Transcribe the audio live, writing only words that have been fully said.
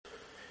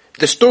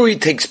The story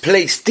takes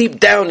place deep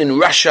down in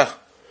Russia,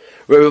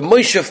 where Rav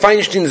Moshe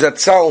Feinstein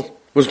Zatzal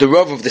was the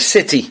Rav of the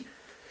city.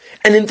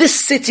 And in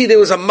this city there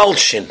was a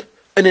Malshin,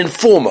 an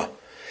informer,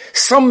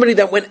 somebody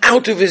that went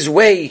out of his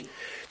way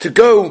to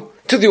go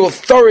to the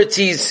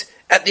authorities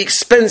at the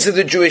expense of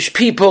the Jewish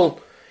people.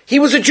 He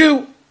was a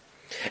Jew,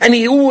 and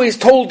he always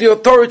told the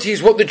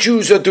authorities what the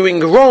Jews are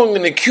doing wrong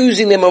and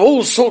accusing them of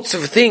all sorts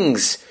of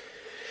things.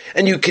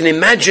 And you can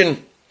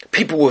imagine,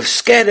 people were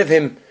scared of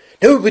him.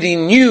 Nobody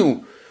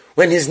knew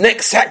when his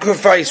next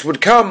sacrifice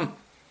would come.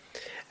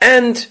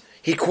 And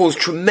he caused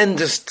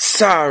tremendous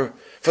tsar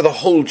for the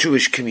whole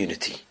Jewish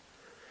community.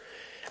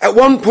 At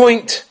one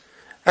point,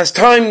 as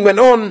time went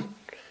on,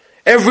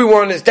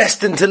 everyone is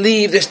destined to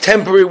leave this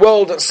temporary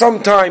world at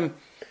some time.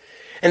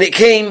 And it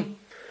came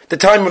the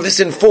time of this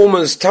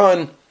informer's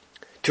turn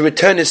to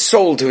return his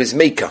soul to his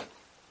maker.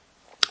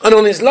 And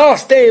on his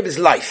last day of his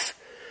life,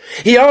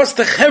 he asked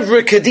the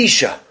Chevra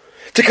Kadisha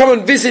to come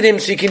and visit him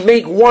so he can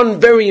make one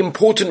very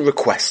important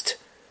request.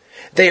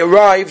 They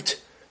arrived,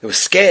 they were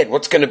scared,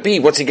 what's going to be,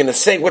 what's he going to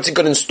say, what's he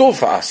got in store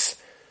for us?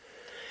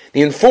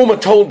 The informer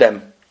told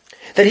them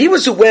that he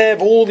was aware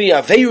of all the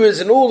aveiras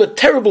and all the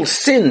terrible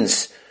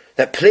sins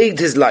that plagued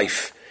his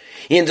life.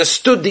 He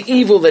understood the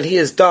evil that he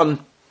has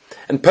done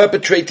and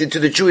perpetrated to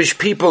the Jewish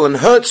people and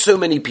hurt so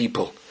many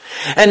people.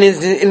 And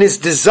in his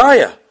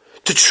desire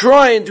to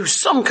try and do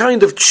some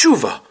kind of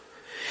tshuva,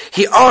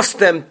 he asked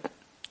them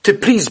to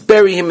please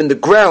bury him in the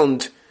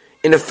ground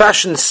in a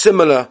fashion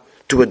similar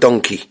to a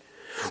donkey,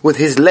 with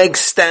his legs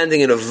standing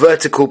in a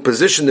vertical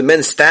position. The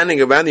men standing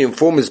around the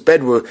informer's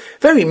bed were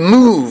very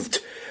moved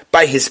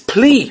by his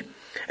plea,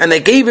 and they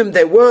gave him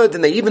their word,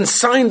 and they even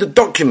signed a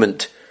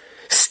document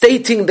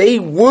stating they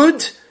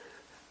would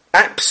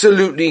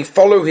absolutely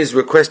follow his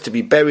request to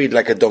be buried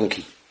like a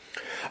donkey.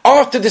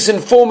 After this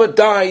informer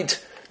died,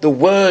 the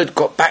word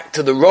got back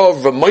to the Rav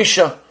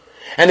Moshe,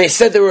 and they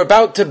said they were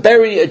about to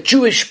bury a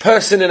Jewish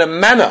person in a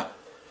manner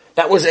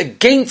that was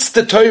against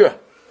the Torah.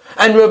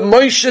 And Rav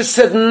Moshe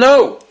said,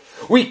 no,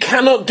 we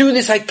cannot do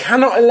this. I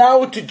cannot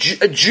allow a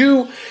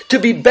Jew to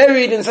be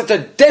buried in such a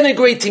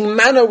denigrating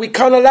manner. We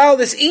can't allow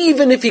this,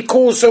 even if he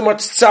caused so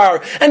much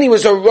tsar, and he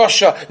was a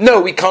Rasha.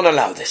 No, we can't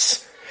allow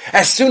this.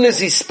 As soon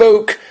as he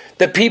spoke,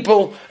 the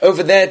people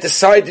over there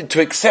decided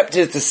to accept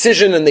his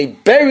decision, and they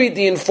buried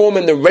the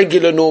informer in the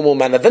regular, normal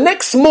manner. The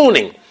next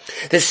morning,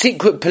 the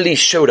secret police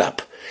showed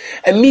up.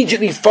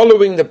 Immediately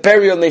following the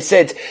burial, they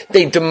said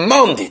they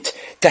demanded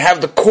to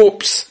have the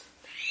corpse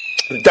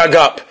dug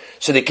up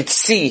so they could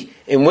see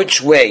in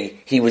which way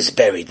he was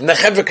buried. And the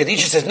Chevra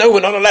Kadisha says, no,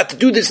 we're not allowed to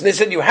do this. And they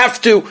said, you have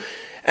to.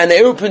 And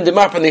they opened him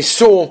up and they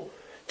saw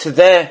to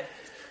their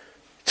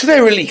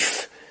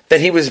relief that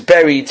he was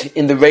buried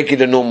in the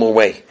regular, normal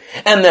way.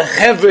 And the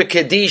Chevra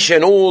Kadisha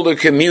and all the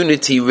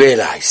community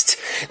realized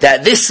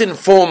that this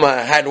informer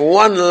had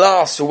one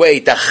last way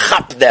to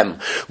chap them.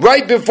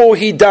 Right before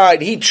he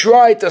died, he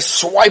tried to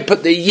swipe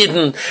at the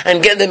Yidden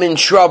and get them in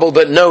trouble,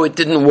 but no, it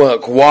didn't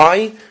work.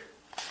 Why?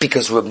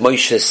 Because Rav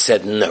Moshe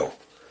said no.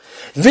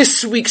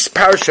 This week's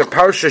Parsha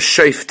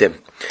Shoftim,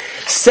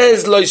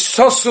 says, Lo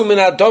sosu min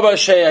hadova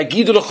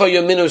sheyagidu lecha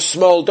yaminu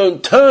smol.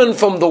 Don't turn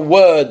from the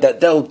word that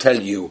they'll tell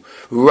you,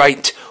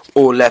 right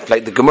or left.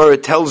 Like the Gemara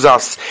tells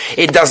us,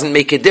 it doesn't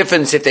make a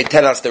difference if they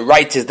tell us the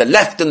right is the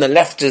left and the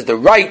left is the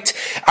right.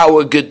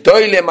 Our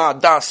Gedolim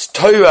Adas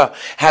Torah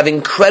have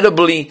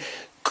incredibly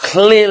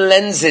clear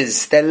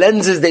lenses. Their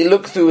lenses they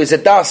look through is a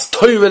Das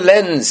Torah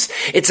lens.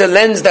 It's a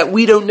lens that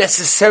we don't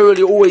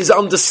necessarily always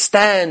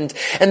understand,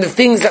 and the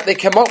things that they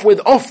come up with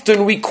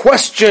often we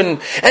question,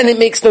 and it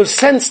makes no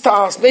sense to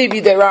us. Maybe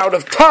they're out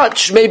of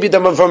touch, maybe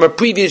they're from a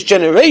previous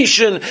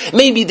generation,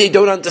 maybe they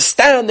don't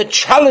understand the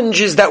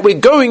challenges that we're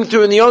going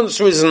through, and the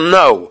answer is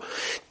no.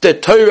 The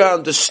Torah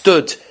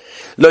understood.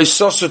 Lo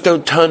sosu,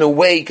 don't turn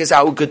away, because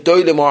our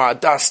Gedolim are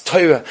Das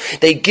Torah.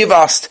 They give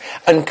us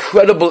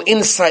incredible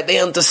insight. They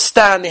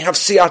understand. They have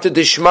siyata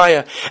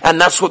dishmaya. And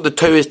that's what the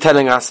Torah is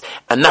telling us.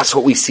 And that's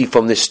what we see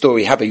from this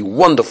story. Have a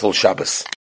wonderful Shabbos.